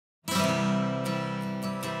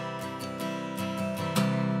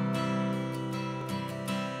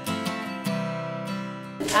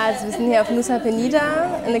Also wir sind hier auf Nusa Penida,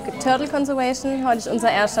 eine Turtle Conservation. Heute ist unser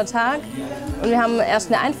erster Tag und wir haben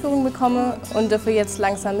erst eine Einführung bekommen und dürfen jetzt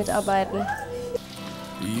langsam mitarbeiten.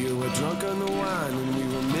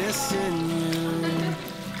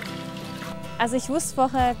 Also ich wusste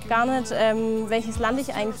vorher gar nicht, welches Land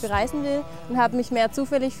ich eigentlich bereisen will und habe mich mehr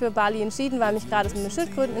zufällig für Bali entschieden, weil mich gerade das mit den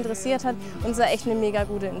Schildkröten interessiert hat und es war echt eine mega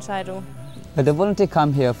gute Entscheidung. The volunteer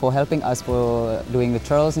come here for helping us for doing the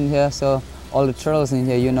turtles in here. So all the turtles in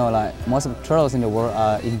here, you know, like most of the turtles in the world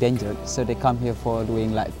are endangered. So they come here for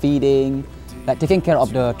doing like feeding, like taking care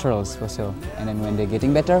of the turtles for sure. And then when they're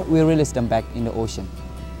getting better, we release them back in the ocean.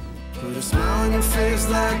 Put a smile on your face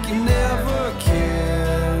like you never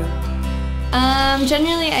cared.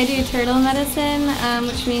 Generally I do turtle medicine,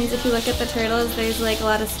 which means if you look at the turtles, there's like a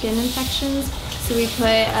lot of skin infections. So we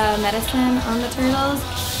put medicine on the turtles,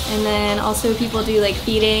 and then also people do like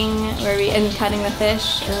feeding and cutting the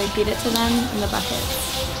fish, and we feed it to them in the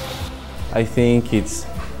buckets. I think it's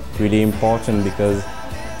really important because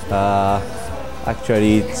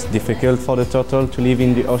actually it's difficult for the turtle to live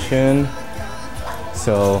in the ocean.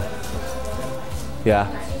 So yeah,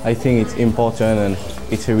 I think it's important and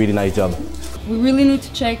it's a really nice job. We really need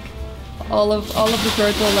to check all of the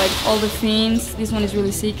turtle, like all the fins. This one is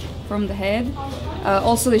really sick from the head.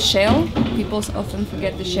 Also the shell. People often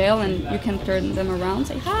forget the shell, and you can turn them around,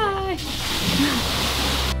 say hi.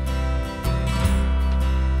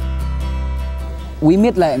 We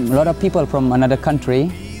meet like a lot of people from another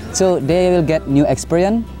country, so they will get new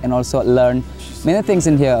experience and also learn many things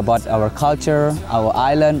in here about our culture, our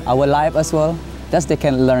island, our life as well. That they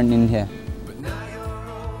can learn in here.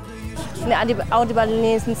 Die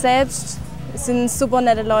Balinesen selbst sind super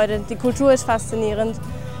nette Leute, die Kultur ist faszinierend,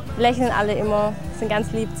 lächeln alle immer, sind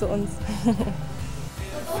ganz lieb zu uns.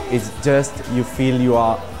 It's just you feel you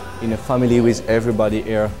are in a family with everybody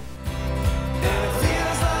here.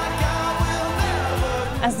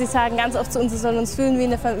 Also sie sagen ganz oft zu uns, wir sollen uns fühlen wie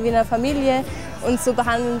eine Familie und so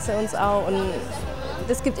behandeln sie uns auch. Und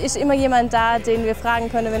es ist immer jemand da, den wir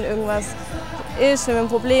fragen können, wenn irgendwas ist, wenn wir ein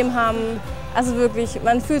Problem haben. Also wirklich,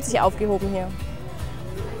 man fühlt sich aufgehoben hier.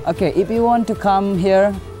 Okay, if you want to come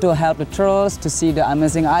here to help the turtles, to see the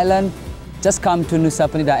amazing island, just come to Nusa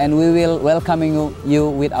Penida and we will welcome you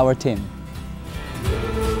with our team.